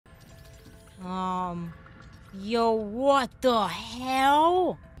Yo, what the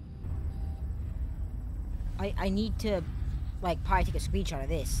hell? I need to, like, probably take a screenshot of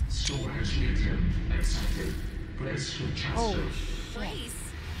this. Storage medium accepted. Brace your Oh, transfer. shit.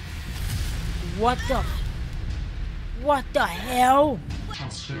 What the? What the hell?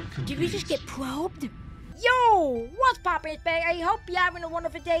 Transfer complete. Did we just get probed? Yo, what's poppin', Bay? I hope you're having a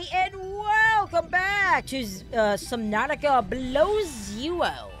wonderful day, and welcome back to Subnautica Below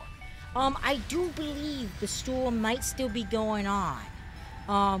Zero. I do believe the storm might still be going on.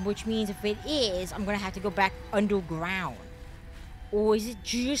 Which means if it is, I'm gonna have to go back underground. Or is it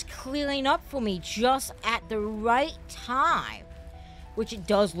just clearing up for me just at the right time? Which it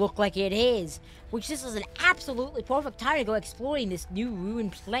does look like it is. Which this is an absolutely perfect time to go exploring this new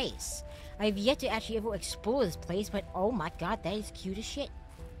ruined place. I've yet to actually ever explore this place, but oh my god, that is cute as shit.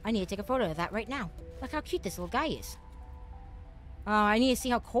 I need to take a photo of that right now. Look how cute this little guy is. I need to see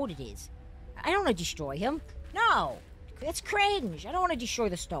how cold it is. I don't want to destroy him. No! That's cringe. I don't want to destroy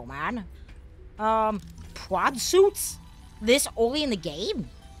the snowman. Prod suits? This early in the game?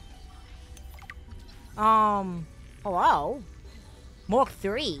 Hello? Mark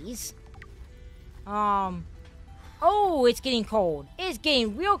 3s? Oh, it's getting cold. It's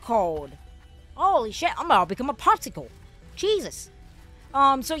getting real cold. Holy shit, I'm about to become a popsicle. Jesus.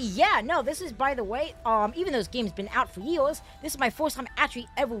 So yeah, no, this is, by the way, even though this game's been out for years, this is my first time actually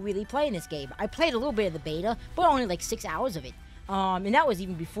ever really playing this game. I played a little bit of the beta, but only like 6 hours of it. And that was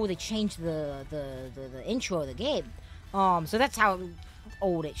even before they changed the intro of the game. So that's how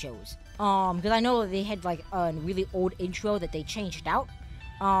old it shows. Because I know they had like a really old intro that they changed out.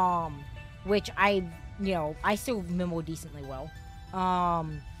 Which I still remember decently well.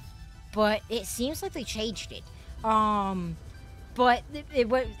 But it seems like they changed it. But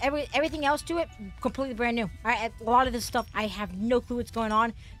everything else to it, completely brand new. A lot of this stuff, I have no clue what's going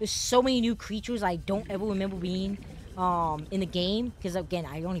on. There's so many new creatures I don't ever remember being in the game. Because, again,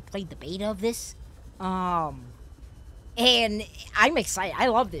 I only played the beta of this. And I'm excited. I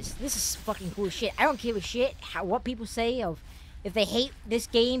love this. This is fucking cool as shit. I don't give a shit what people say of if they hate this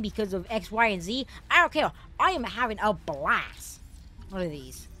game because of X, Y, and Z. I don't care. I am having a blast. What are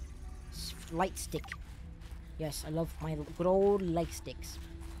these? Light stick. Yes, I love my good old light sticks.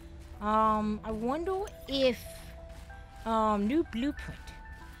 I wonder if, new blueprint.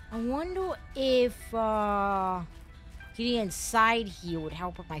 I wonder if, getting inside here would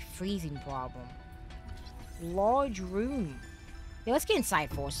help with my freezing problem. Large room. Yeah, let's get inside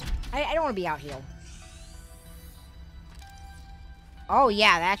first. I don't want to be out here. Oh,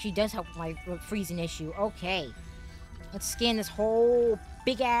 yeah, that actually does help with my freezing issue. Okay. Let's scan this whole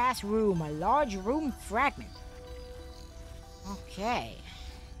big-ass room. A large room fragment. Okay.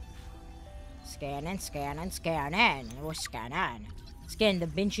 Scanning, scanning, scanning. We're scanning. Scanning the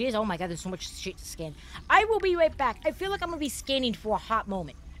benches. Oh my god, there's so much shit to scan. I will be right back. I feel like I'm gonna be scanning for a hot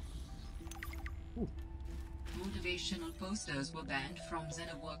moment. Ooh. Motivational posters were banned from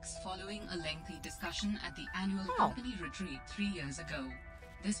ZenaWorks following a lengthy discussion at the annual company retreat 3 years ago.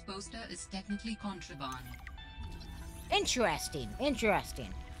 This poster is technically contraband. Interesting, interesting.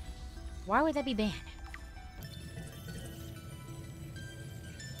 Why would that be banned?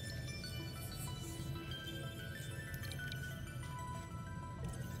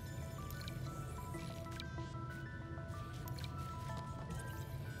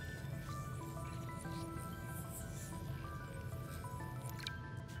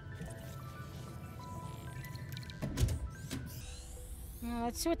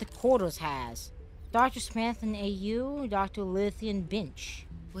 Let's see what the quarters has. Dr. Smith and AU, Dr. Lithian Bench.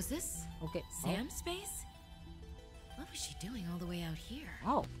 Was this okay? Sam's space? What was she doing all the way out here?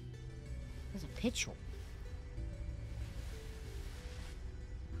 Oh, there's a picture.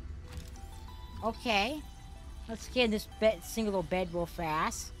 Okay, let's scan this single bed real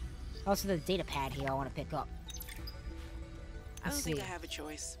fast. Also, the data pad here I want to pick up. I don't think I have a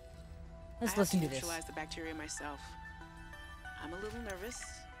choice. Let's listen to this. I have to neutralize the bacteria myself. I'm a little nervous.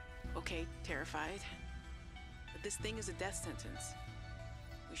 Okay, terrified. But this thing is a death sentence.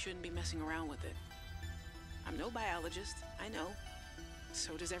 We shouldn't be messing around with it. I'm no biologist, I know.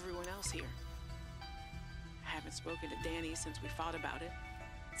 So does everyone else here. I haven't spoken to Danny since we fought about it.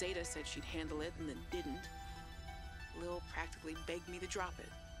 Zeta said she'd handle it and then didn't. Lil practically begged me to drop it.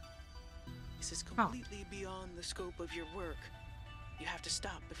 This is completely beyond the scope of your work. You have to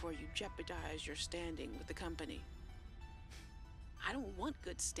stop before you jeopardize your standing with the company. I don't want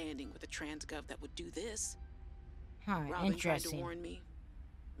good standing with a transgov that would do this. Robin tried to warn me.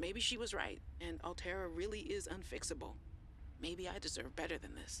 Maybe she was right, and Altera really is unfixable. Maybe I deserve better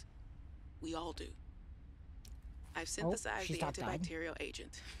than this. We all do. I've synthesized the antibacterial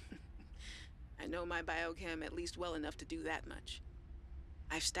agent. I know my biochem at least well enough to do that much.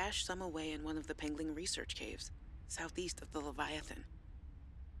 I've stashed some away in one of the Pengling research caves, southeast of the Leviathan.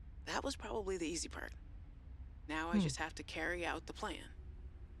 That was probably the easy part. Now I just have to carry out the plan.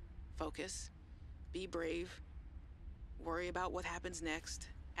 Focus, be brave, worry about what happens next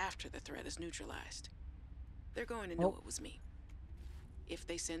after the threat is neutralized. They're going to know it was me. If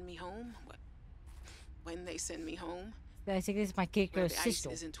they send me home, when they send me home, I think this is my where character's the ice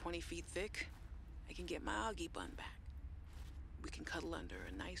sister. isn't 20 feet thick, I can get my Augie bun back. We can cuddle under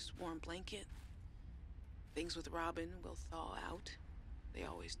a nice warm blanket. Things with Robin will thaw out. They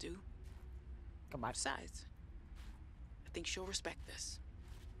always do. Come on. Besides, I think she'll respect this.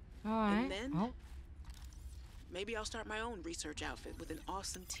 All right. And then, maybe I'll start my own research outfit with an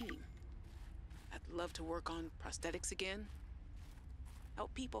awesome team. I'd love to work on prosthetics again.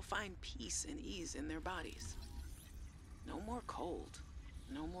 Help people find peace and ease in their bodies. No more cold.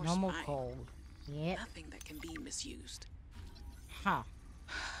 No more No more spine. cold. Yep. Nothing that can be misused. Huh.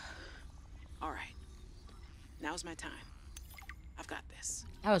 All right. Now's my time. I've got this.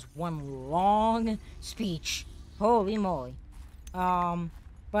 That was one long speech. Holy moly.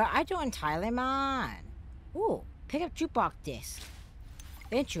 But I don't entirely mind. Ooh, pick up jukebox disc.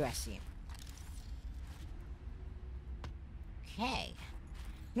 Interesting. Okay. I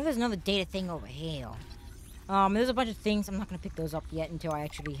know there's another data thing over here. There's a bunch of things. I'm not gonna pick those up yet until I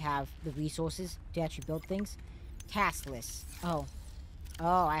actually have the resources to actually build things. Task list. Oh,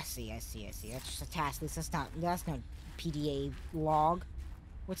 I see. That's just a task list. That's not PDA log.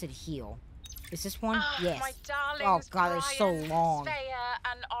 What's it heal? Is this one? Yes. My darlings, Oh god, it's so Brian, long.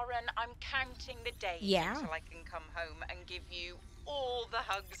 Svea and Oren, I'm counting the days Yeah? until I can come home and give you all the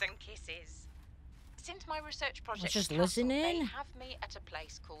hugs and kisses. Since my research project just cancelled, they listening. have me at a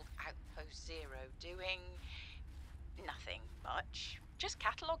place called Outpost Zero doing nothing much. Just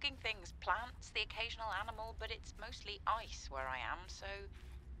cataloguing things, plants, the occasional animal, but it's mostly ice where I am, so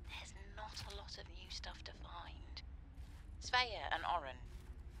there's not a lot of new stuff to find. Svea and Oren,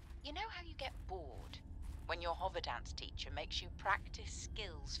 you know how you get bored when your hover dance teacher makes you practice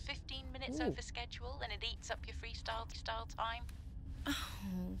skills 15 minutes Ooh. over schedule and it eats up your freestyle time? Oh,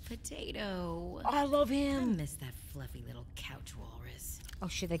 Potato. I love I him. miss that fluffy little couch walrus. Oh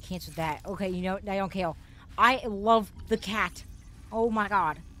shit, they canceled that. Okay, you know, I don't care. I love the cat. Oh my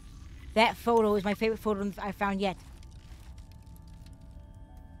god. That photo is my favorite photo I found yet.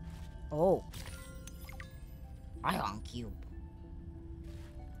 Oh. Ion cube.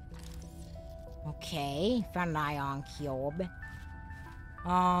 Okay, found an ion cube.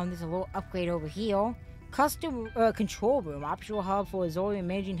 There's a little upgrade over here. Custom control room, optional hub for Azorian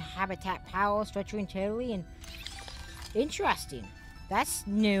managing habitat power, structure entirely, and interesting. That's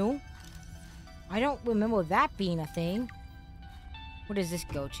new. I don't remember that being a thing. Where does this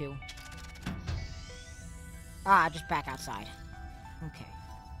go to? Ah, just back outside. Okay.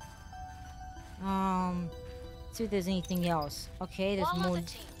 See if there's anything else. Okay, there's While more other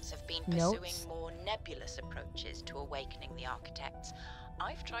teams have been notes. pursuing more nebulous approaches to awakening the architects,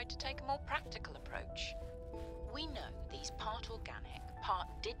 I've tried to take a more practical approach. We know these part organic, part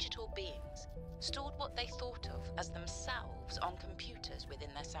digital beings stored what they thought of as themselves on computers within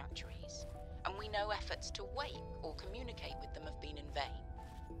their sanctuaries, and we know efforts to wake or communicate with them have been in vain.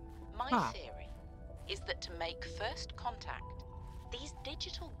 My theory is that to make first contact, these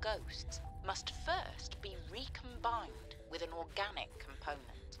digital ghosts must first be recombined with an organic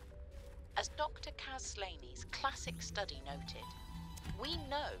component. As Dr. Kaz Slaney's classic study noted, we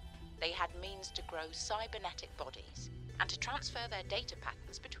know they had means to grow cybernetic bodies and to transfer their data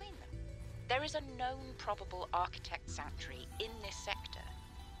patterns between them. There is a known probable architect sanctuary in this sector,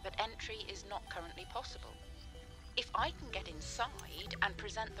 but entry is not currently possible. If I can get inside and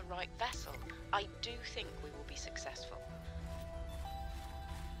present the right vessel, I do think we will be successful.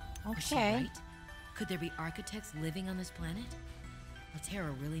 Was she Okay. right? Could there be architects living on this planet?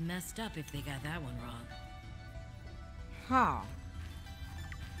 Altera really messed up if they got that one wrong. Huh.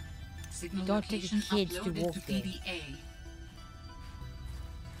 Signal Don't take the location kids to uploaded walk to there. PDA.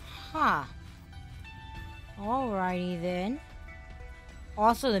 Huh. Alrighty then.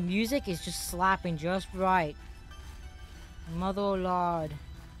 Also, the music is just slapping just right. Mother o' Lord.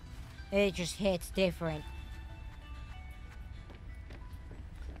 It just hits different.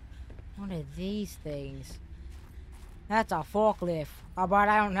 What are these things? That's a forklift. Oh, but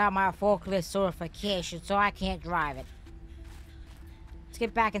I don't have my forklift certification, so I can't drive it. Let's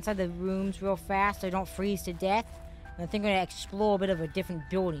get back inside the rooms real fast so I don't freeze to death. And I think I'm gonna explore a bit of a different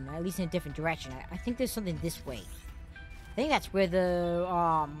building, at least in a different direction. I think there's something this way. I think that's where the,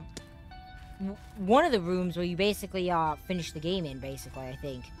 one of the rooms where you basically, finish the game in, basically, I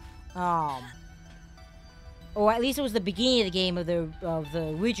think. or at least it was the beginning of the game of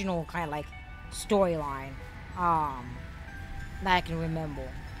the original kind of like storyline. That I can remember.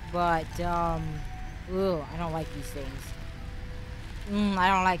 But ugh, I don't like these things. I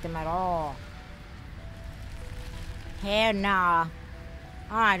don't like them at all. Hell nah.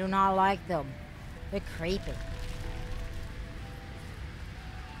 I do not like them. They're creepy.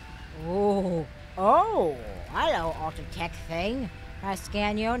 Oh. Oh. Hello, Alter Tech thing. Can I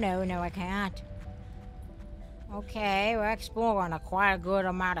scan you? No, I can't. Okay, we're exploring quite a good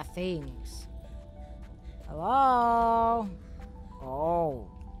amount of things. Hello? Oh.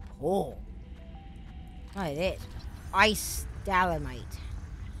 Cool. Look at this. Ice Dalamite.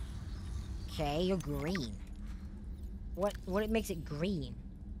 Okay, you're green. What makes it green?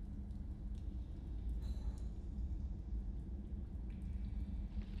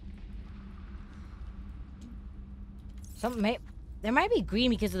 They might be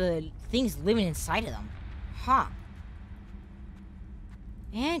green because of the things living inside of them. Huh.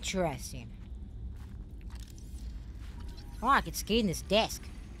 Interesting. Oh, I could scan this desk.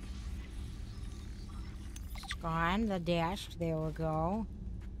 Scan the desk. There we go.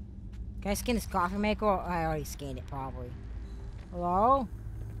 Can I scan this coffee maker? Oh, I already scanned it, probably. Hello?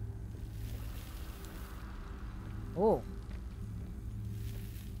 Oh.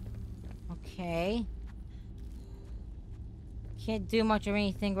 Okay. Can't do much of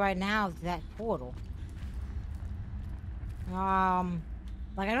anything right now with that portal.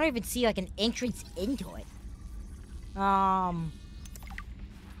 Like, I don't even see, like, an entrance into it. I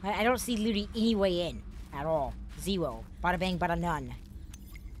don't see literally any way in at all. Zero. Bada bang, bada none.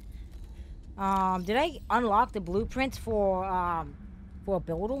 Did I unlock the blueprints for a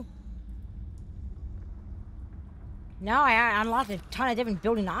builder? No, I unlocked a ton of different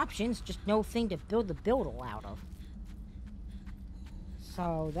building options, just no thing to build the builder out of.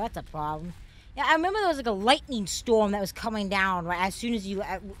 So, that's a problem. Yeah, I remember there was like a lightning storm that was coming down right as soon as you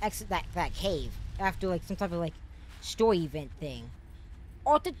exit that cave. After like some type of like story event thing.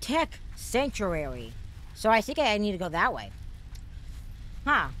 Alter Tech Sanctuary. So I think I need to go that way.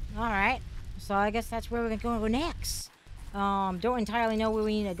 Huh, alright. So I guess that's where we're gonna go next. Don't entirely know where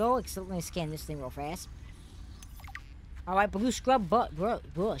we need to go, except let me scan this thing real fast. Alright, blue scrub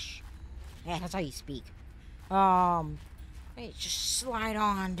bush. Yeah, that's how you speak. Hey, just slide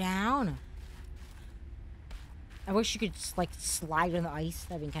on down. I wish you could like slide on the ice.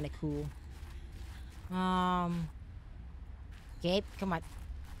 That'd be kind of cool. Gabe, come on.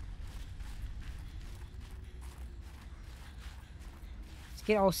 Let's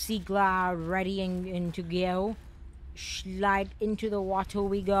get our sea glide ready and to go. Slide into the water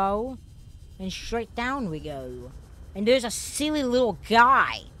we go. And straight down we go. And there's a silly little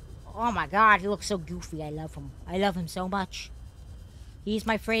guy. Oh my god, he looks so goofy. I love him. I love him so much. He's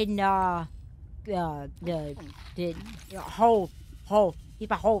my friend, Holt. He's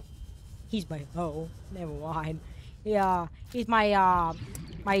my Holt. He's my Holt. Never mind. Yeah, he's my,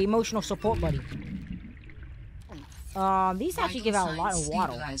 my emotional support buddy. These actually give out a lot of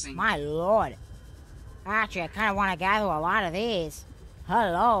water. My lord. Actually, I kind of want to gather a lot of these.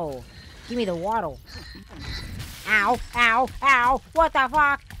 Hello. Give me the water. Ow, ow, ow. What the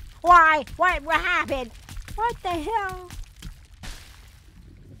fuck? Why? What happened? What the hell?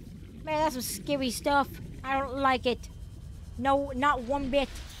 Man, that's some scary stuff. I don't like it. No, not one bit.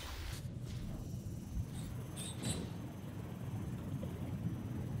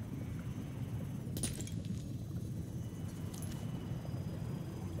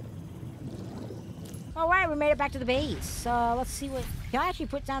 Alright, we made it back to the base. Let's see what... Can I actually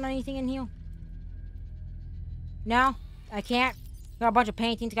put down anything in here? No, I can't. Got a bunch of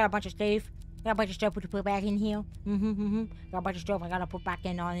paintings, got a bunch of stuff. Got a bunch of stuff to put back in here. Got a bunch of stuff I gotta put back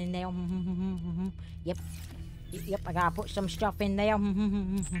in there. Yep. Yep, I gotta put some stuff in there.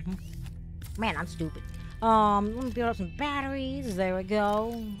 Man, I'm stupid. Let me build up some batteries. There we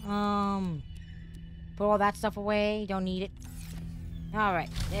go. Put all that stuff away. Don't need it. Alright,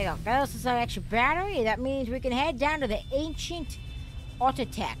 there you go. Got us some extra battery. That means we can head down to the ancient Alter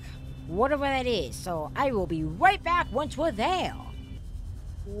Tech. Whatever that is. So I will be right back once we're there.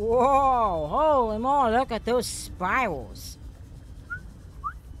 Whoa, holy moly, look at those spirals.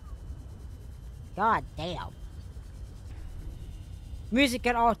 God damn. Music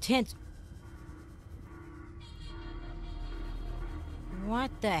got all tense. What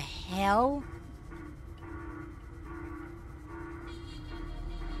the hell?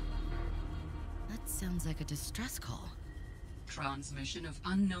 That sounds like a distress call. Transmission of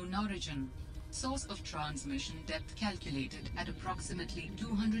unknown origin. Source of transmission depth calculated at approximately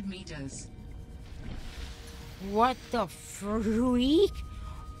 200 meters. What the freak?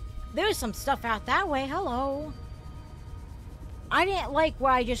 there's some stuff out that way. Hello. I didn't like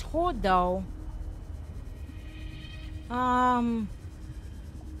what I just heard, though. Oh,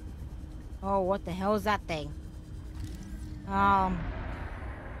 what the hell is that thing?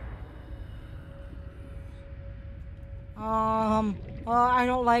 I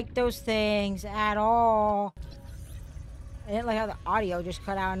don't like those things at all. I didn't like how the audio just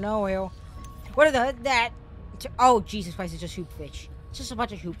cut out of nowhere. What are oh, Jesus Christ, it's just hoopfish. It's just a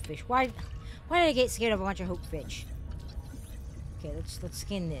bunch of hoopfish. Why did I get scared of a bunch of hoopfish? Okay, let's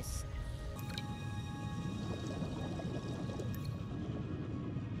skin this.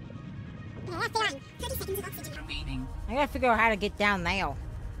 Remaining. I gotta figure out how to get down there.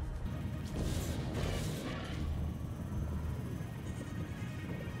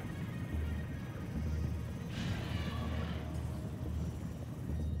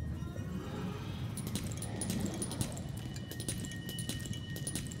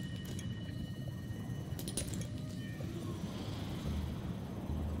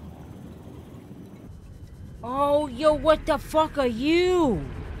 Oh, yo, what the fuck are you?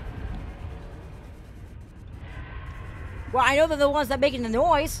 Well, I know they're the ones that making the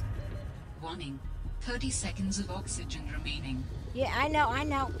noise. Warning. 30 seconds of oxygen remaining. Yeah, I know.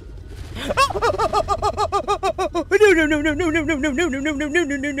 No.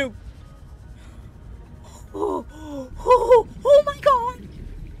 Oh my god!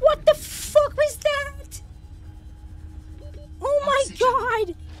 What the fuck was that? Oh my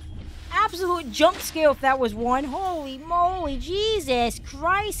god! Absolute jump scare if that was one. Holy moly, Jesus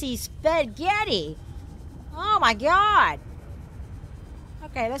Christy spaghetti! Oh my god!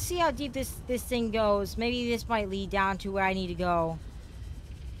 Okay, let's see how deep this thing goes. Maybe this might lead down to where I need to go.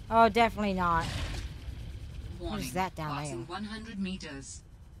 Oh, definitely not. Warning. What is that down there? Passing 100 meters.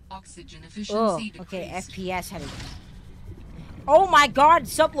 Oxygen Oh, efficiency okay, decreased. FPS had it. Oh my god,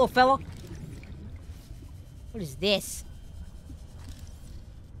 sup, little fella? What is this?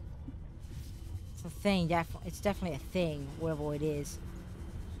 It's a thing, it's definitely a thing, whatever it is.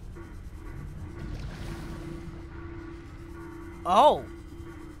 Oh!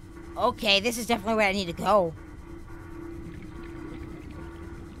 Okay, this is definitely where I need to go.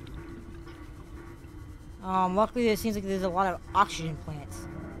 Luckily it seems like there's a lot of oxygen plants.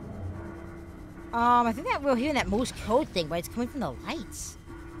 I think that we're hearing that Morse code thing, but it's coming from the lights.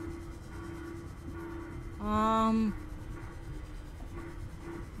 I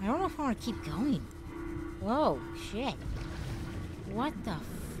don't know if I want to keep going. Whoa, shit. What the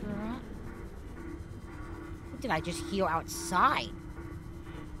fuck? What did I just hear outside?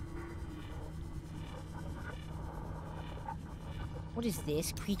 What is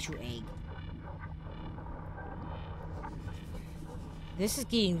this? Creature egg. This is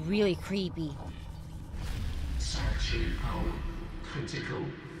getting really creepy. Searching power. Critical.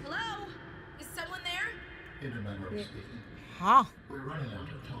 Hello? Is someone there? In a manner of speaking. Huh? We're running out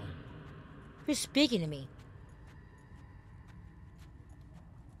of time. Who's speaking to me?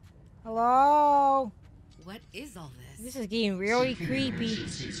 Hello? What is all this? This is getting really creepy.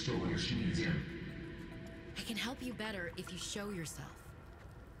 Emergency storage medium. I can help you better if you show yourself.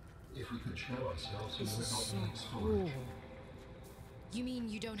 If we could show ourselves, we This would is not so need storage. cool. You mean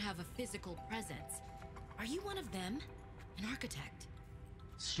you don't have a physical presence? Are you one of them? An architect?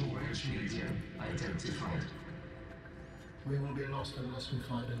 Storage medium identified. We will be lost unless we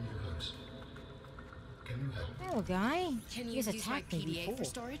find a new host. Can you help? Hello, guy. Can you He's use my attacked me PDA before. for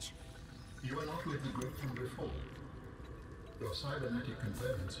storage? You are not with the group from before. Your cybernetic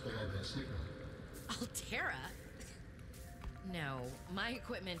components bear their signal. Altera? No, my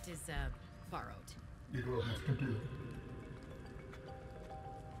equipment is, borrowed. It will have to do.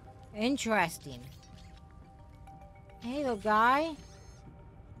 Interesting. Hey, little guy.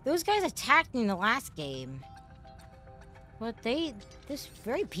 Those guys attacked me in the last game. But they're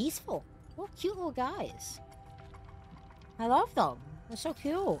very peaceful. What cute little guys. I love them. They're so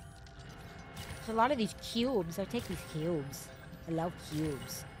cute. There's a lot of these cubes. I'll take these cubes. I love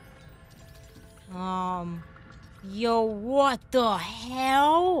cubes. Yo, what the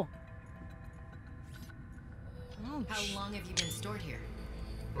hell? Oh, How long have you been stored here?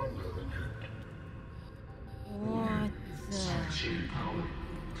 Longer than hoped. what Searching power.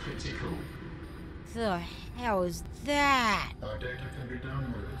 Critical. the hell is that? Our data can be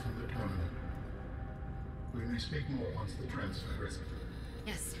downloaded from the terminal. We may speak more once the transfer is complete.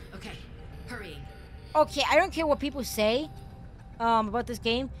 Yes, okay. Hurrying. Okay, I don't care what people say about this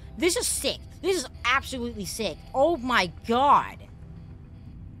game. This is sick. This is absolutely sick. Oh my god.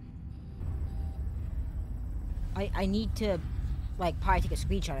 I need to, like, probably take a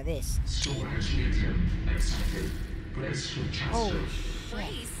screenshot of this. Storage medium accepted. Brace for Oh, transfer. shit.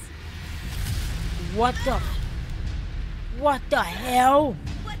 Brace? What the hell?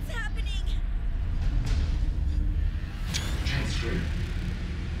 What's happening? Transfer.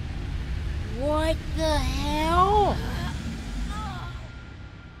 What the hell?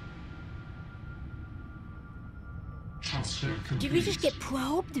 Transfer complete. Did we just get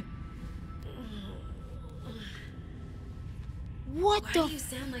probed? What Why the? do you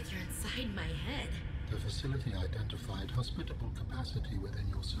sound like you're inside my head? The facility identified hospitable capacity within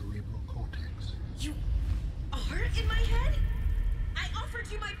your cerebral cortex. You are in my head? I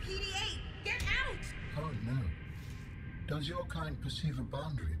offered you my PDA. Get out! Oh no. Does your kind perceive a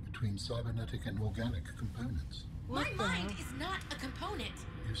boundary between cybernetic and organic components? My mind is not a component.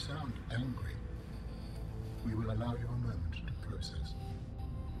 You sound angry. We will allow you a moment to process.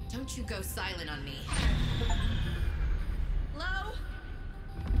 Don't you go silent on me. Hello?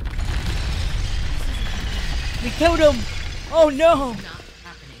 We killed him. Oh no. Not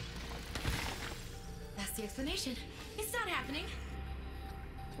happening. That's the explanation. It's not happening.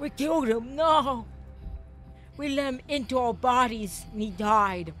 We killed him. No. We let him into our bodies and he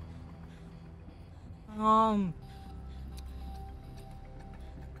died.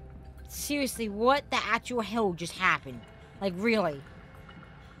 Seriously, what the actual hell just happened? Like, really?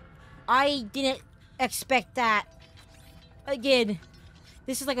 I didn't expect that. Again,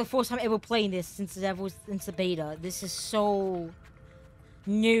 this is like the first time ever playing this since the beta. This is so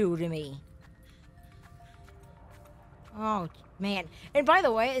new to me. Oh, man. And by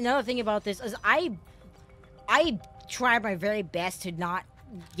the way, another thing about this is I tried my very best to not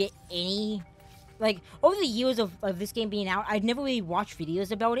get any... Like, over the years of this game being out, I'd never really watched videos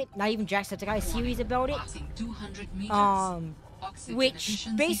about it. Not even Jacksepticeye series about it. Passing 200 meters. Oxygen Which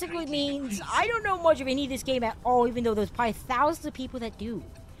efficiency basically greatly means decreased. I don't know much of any of this game at all, even though there's probably thousands of people that do.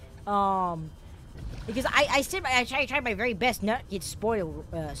 Because I tried my very best not to get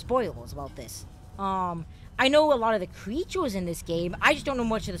spoilers about this. I know a lot of the creatures in this game. I just don't know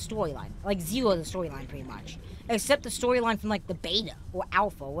much of the storyline. Like, zero of the storyline, pretty much. Except the storyline from, like, the beta or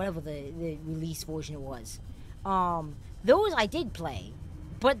alpha, whatever the release version it was. Those I did play.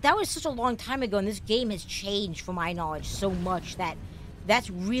 But that was such a long time ago, and this game has changed, from my knowledge, so much that that's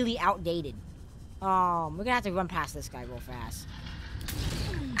really outdated. We're gonna have to run past this guy real fast.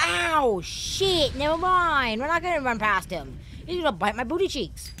 Ow! Shit! Never mind! We're not gonna run past him. He's gonna bite my booty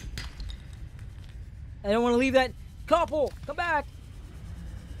cheeks. I don't want to leave that couple. Come back.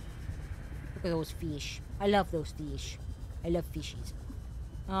 Look at those fish. I love those fish. I love fishies.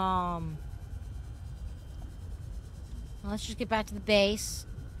 Let's just get back to the base.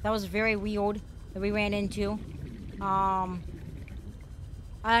 That was very weird that we ran into. I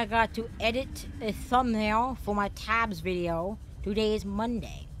got to edit a thumbnail for my tabs video. Today is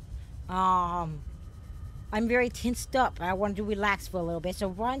Monday. I'm very tensed up. I wanted to relax for a little bit. So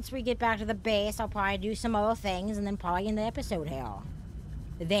once we get back to the base, I'll probably do some other things and then probably end the episode here.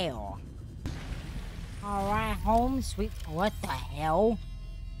 There. Alright, home sweet. What the hell?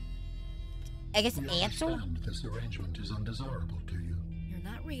 I guess We answer? understand this arrangement is undesirable to you. You're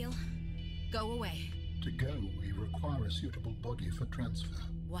not real. Go away. To go, we require a suitable body for transfer.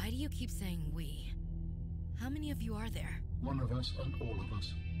 Why do you keep saying we? How many of you are there? One of us and all of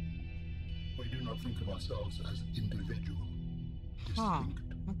us. We do not think of ourselves as individual, distinct.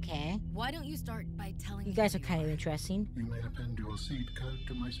 Okay. Why don't you start by telling You me guys who are kind of are? interesting. You may append your seed code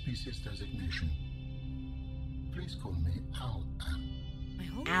to my species designation. Please call me Alan. My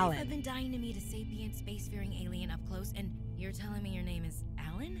whole Alan. life I've been dying to meet a sapient spacefaring alien up close, and you're telling me your name is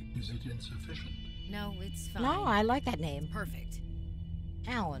Alan? Is it insufficient? No, it's fine. No, I like that name. Perfect.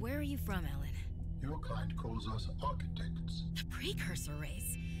 Alan. Where are you from, Alan? Your kind calls us architects. The precursor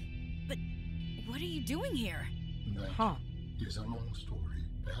race. But what are you doing here? That is a long story.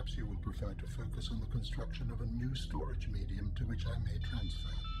 Perhaps you will prefer to focus on the construction of a new storage medium to which I may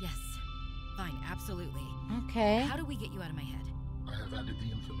transfer. Yes. Fine, absolutely. Okay. How do we get you out of my head? I have added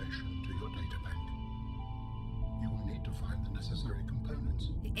the information to your data bank. You will need to find the necessary components.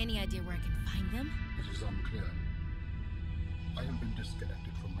 Any idea where I can find them? It is unclear. I have been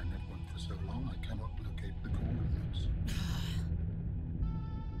disconnected from my network for so long I cannot locate the coordinates.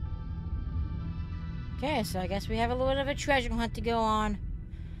 Okay, so I guess we have a little bit of a treasure hunt to go on.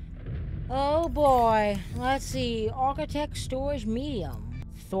 Oh boy. Let's see. Architect storage medium.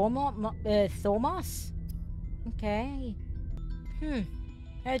 Thormos? Okay.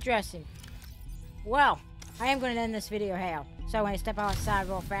 Interesting. Well, I am going to end this video here. So I'm going to step outside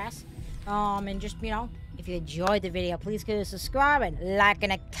real fast. And just, you know, if you enjoyed the video, please consider subscribing,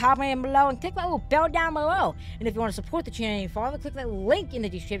 liking, and commenting below, and click that little bell down below. And if you want to support the channel any further, click that link in the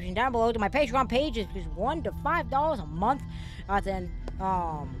description down below to my Patreon page. It's just $1 to $5 a month. And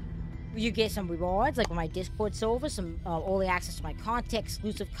you get some rewards, like with my Discord server, some early access to my content,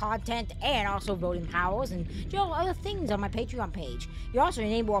 exclusive content, and also voting powers, and other things on my Patreon page. You're also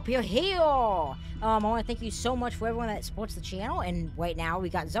able up here. I want to thank you so much for everyone that supports the channel, and right now we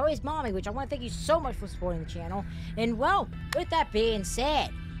got Zoe's mommy, which I want to thank you so much for supporting the channel. And well, with that being said,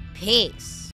 peace.